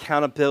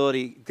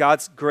accountability.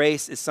 God's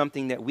grace is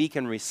something that we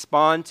can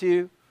respond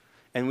to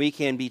and we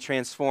can be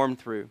transformed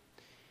through.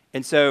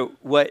 And so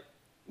what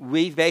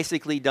we've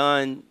basically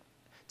done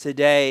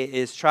today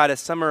is try to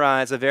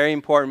summarize a very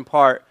important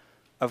part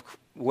of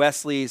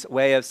Wesley's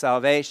way of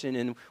salvation.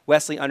 And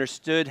Wesley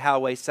understood how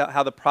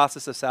the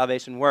process of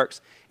salvation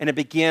works. And it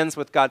begins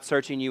with God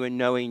searching you and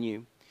knowing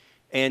you.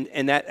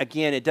 And that,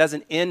 again, it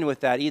doesn't end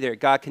with that either.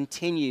 God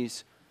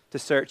continues to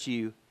search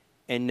you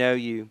and know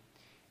you.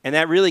 And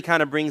that really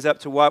kind of brings up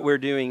to what we're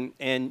doing.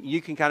 And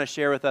you can kind of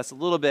share with us a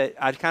little bit.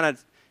 I've kind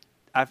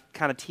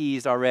of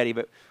teased already,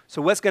 but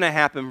so what's going to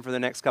happen for the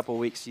next couple of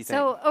weeks, do you think?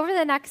 So over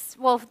the next,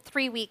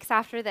 3 weeks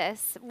after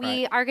this,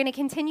 we are going to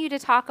continue to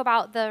talk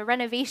about the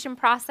renovation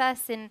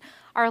process in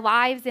our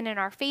lives and in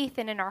our faith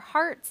and in our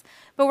hearts,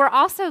 but we're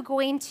also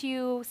going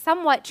to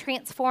somewhat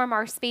transform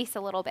our space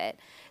a little bit.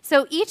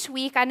 So each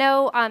week, I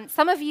know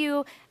some of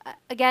you,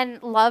 again,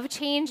 love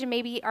change and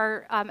maybe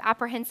are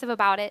apprehensive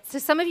about it. So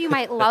some of you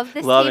might love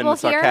this love table in a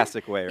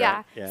sarcastic way,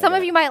 right? Yeah. Some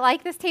of you might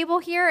like this table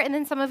here, and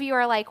then some of you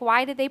are like,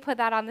 why did they put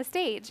that on the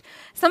stage?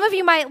 Some of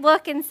you might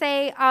look and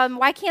say,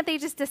 why can't they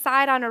just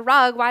decide on a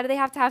rug? Why do they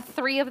have to have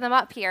 3 of them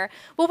up here?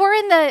 Well, we're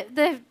in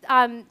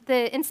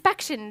the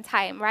inspection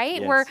time,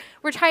 right? Yes.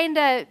 We're trying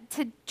to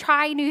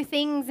try new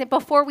things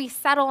before we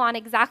settle on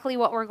exactly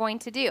what we're going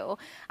to do.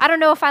 I don't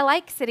know if I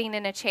like sitting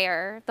in a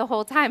chair the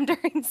whole time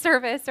during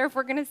service or if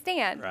we're going to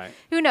stand. Right.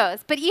 Who knows?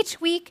 But each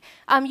week,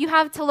 you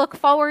have to look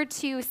forward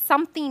to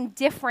something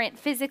different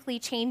physically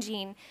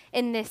changing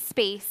in this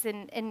space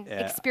and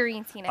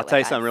experiencing it. I'll tell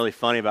you something really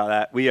funny about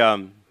that. We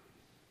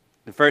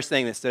the first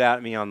thing that stood out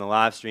to me on the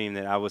live stream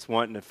that I was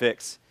wanting to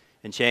fix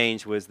and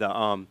change was the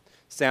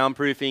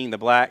soundproofing, the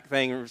black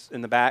things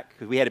in the back,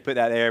 because we had to put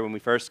that there when we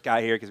first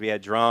got here because we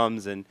had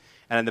drums, and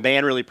the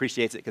band really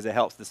appreciates it because it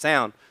helps the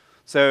sound.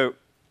 So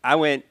I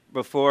went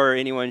before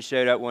anyone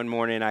showed up one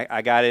morning.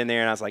 I got in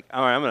there and I was like,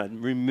 all right, I'm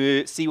going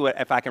to see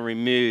if I can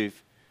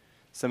remove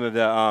some of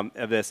the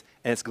of this,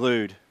 and it's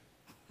glued.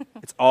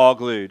 It's all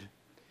glued.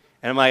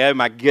 And I'm like, oh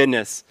my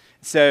goodness.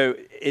 So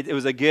it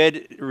was a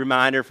good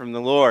reminder from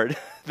the Lord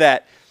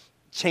that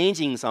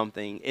changing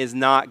something is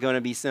not going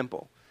to be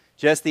simple.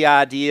 Just the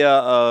idea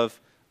of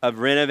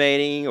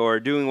renovating or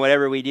doing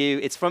whatever we do,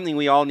 it's something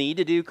we all need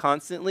to do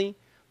constantly,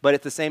 but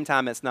at the same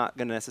time, it's not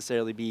going to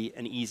necessarily be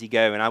an easy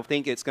go. And I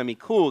think it's going to be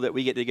cool that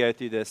we get to go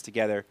through this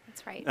together.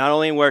 That's right. Not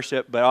only in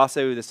worship, but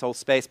also this whole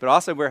space, but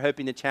also we're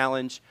hoping to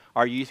challenge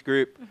our youth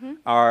group,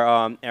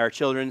 our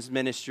children's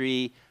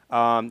ministry,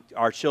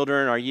 our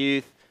children, our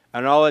youth,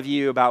 and all of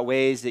you about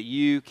ways that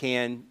you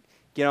can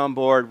get on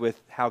board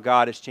with how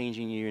God is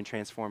changing you and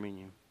transforming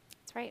you.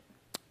 That's right.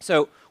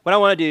 So what I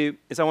want to do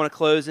is I want to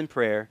close in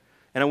prayer.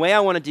 And the way I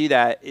want to do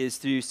that is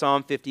through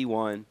Psalm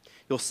 51.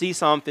 You'll see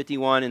Psalm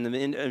 51 in the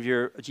end of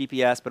your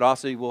GPS, but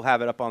also we'll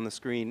have it up on the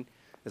screen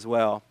as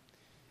well.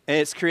 And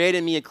it's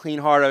created me a clean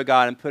heart, O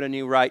God, and put a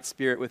new right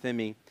spirit within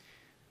me.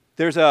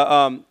 There's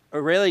a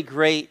really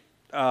great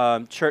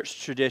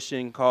church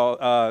tradition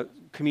called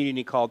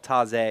community called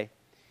Taizé.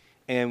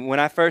 And when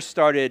I first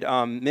started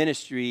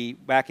ministry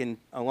back in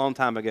a long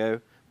time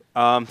ago,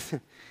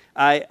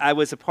 I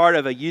was a part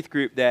of a youth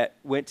group that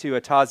went to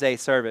a Taizé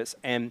service.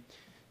 And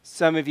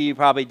some of you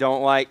probably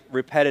don't like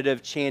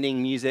repetitive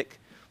chanting music,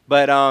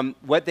 but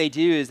what they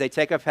do is they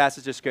take a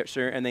passage of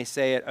Scripture and they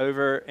say it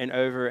over and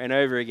over and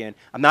over again.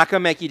 I'm not going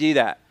to make you do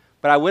that,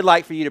 but I would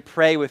like for you to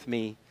pray with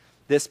me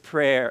this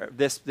prayer,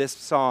 this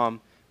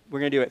psalm. We're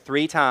going to do it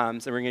 3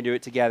 times, and we're going to do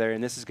it together,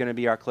 and this is going to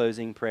be our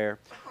closing prayer.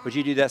 Would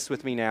you do this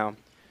with me now?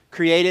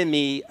 Create in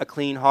me a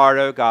clean heart,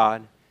 O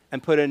God,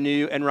 and put a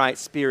new and right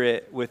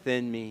spirit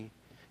within me.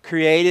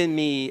 Create in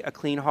me a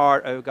clean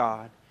heart, O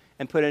God,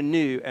 and put a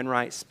new and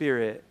right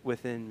spirit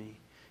within me.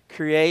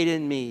 Create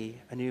in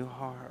me a new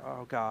heart,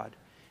 oh God,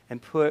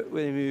 and put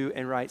a new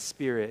and right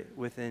spirit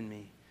within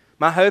me.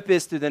 My hope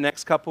is through the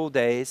next couple of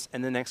days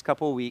and the next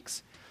couple of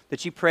weeks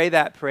that you pray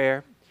that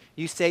prayer,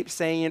 you stay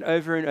saying it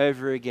over and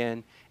over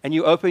again, and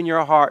you open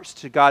your hearts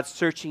to God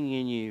searching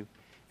in you,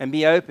 and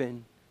be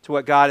open to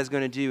what God is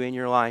going to do in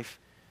your life,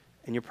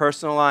 in your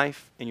personal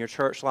life, in your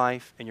church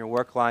life, in your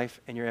work life,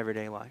 and your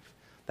everyday life.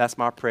 That's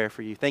my prayer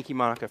for you. Thank you,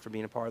 Monica, for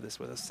being a part of this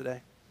with us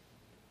today.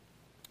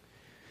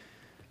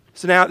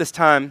 So now at this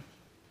time,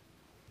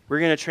 we're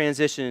going to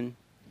transition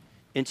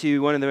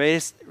into one of the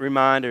greatest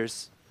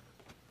reminders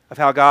of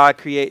how God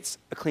creates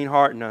a clean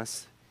heart in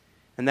us,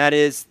 and that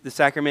is the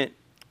sacrament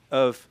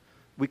of,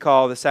 we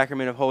call the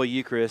sacrament of Holy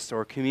Eucharist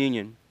or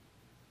communion.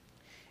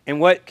 And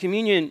what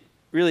communion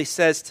really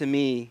says to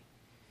me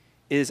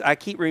is I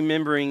keep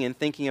remembering and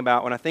thinking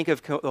about, when I think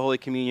of the Holy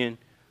Communion,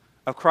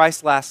 of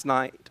Christ last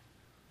night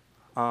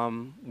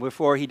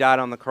before he died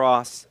on the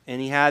cross,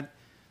 and he had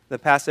the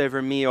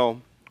Passover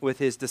meal with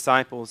his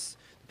disciples,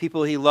 the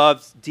people he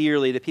loved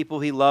dearly, the people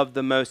he loved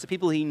the most, the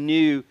people he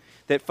knew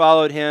that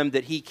followed him,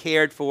 that he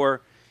cared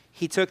for.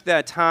 He took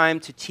that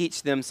time to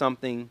teach them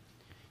something,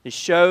 to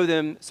show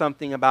them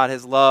something about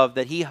his love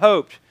that he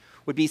hoped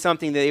would be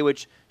something that they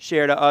would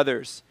share to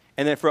others,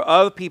 and that for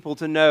other people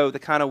to know the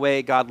kind of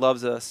way God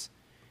loves us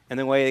and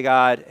the way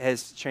God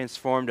has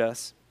transformed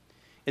us.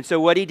 And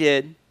so what he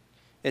did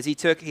is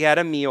he had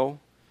a meal,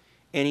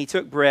 and he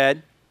took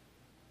bread,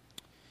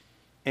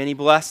 and he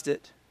blessed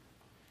it,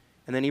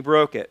 and then he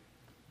broke it.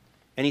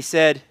 And he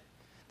said,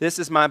 "This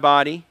is my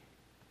body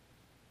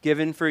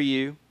given for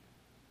you.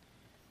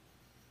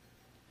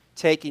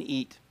 Take and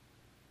eat."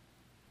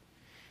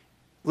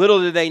 Little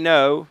did they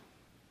know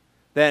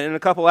that in a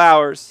couple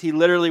hours, he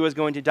literally was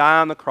going to die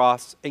on the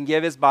cross and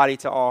give his body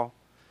to all,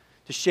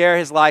 to share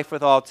his life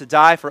with all, to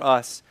die for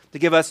us, to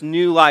give us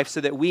new life so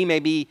that we may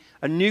be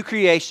a new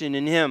creation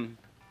in him.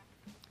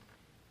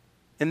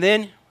 And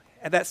then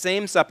at that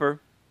same supper,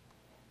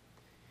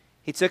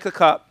 he took a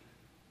cup,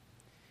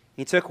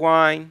 he took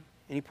wine,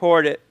 and he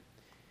poured it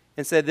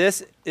and said,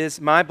 "This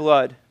is my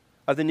blood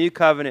of the new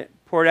covenant,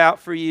 poured out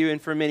for you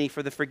and for many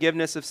for the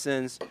forgiveness of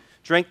sins.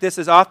 Drink this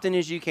as often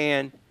as you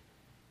can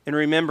in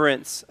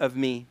remembrance of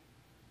me."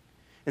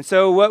 And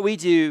so what we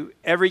do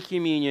every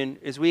communion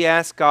is we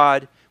ask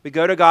God, we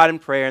go to God in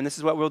prayer, and this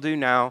is what we'll do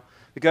now.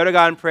 We go to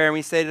God in prayer and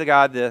we say to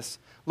God this: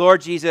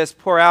 "Lord Jesus,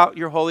 pour out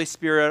your Holy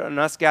Spirit on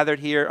us gathered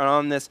here and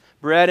on this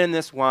bread and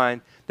this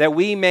wine, that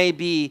we may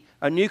be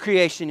a new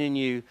creation in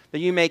you, that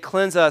you may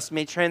cleanse us,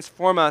 may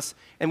transform us,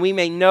 and we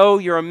may know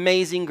your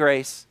amazing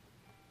grace."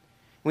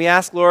 We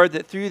ask, Lord,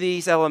 that through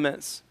these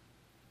elements,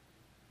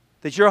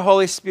 that your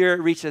Holy Spirit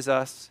reaches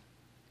us,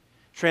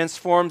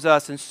 transforms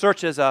us, and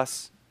searches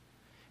us,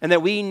 and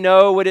that we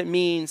know what it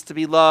means to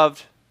be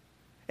loved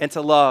and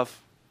to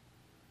love.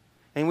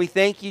 And we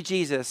thank you,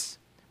 Jesus.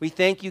 We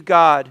thank you,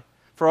 God,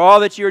 for all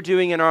that you're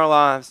doing in our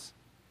lives,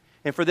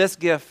 and for this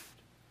gift,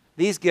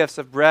 these gifts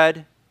of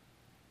bread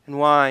and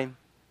wine.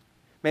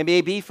 May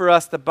they be for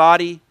us the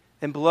body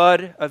and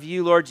blood of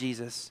you, Lord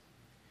Jesus.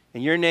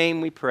 In your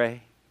name we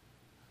pray.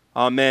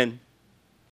 Amen.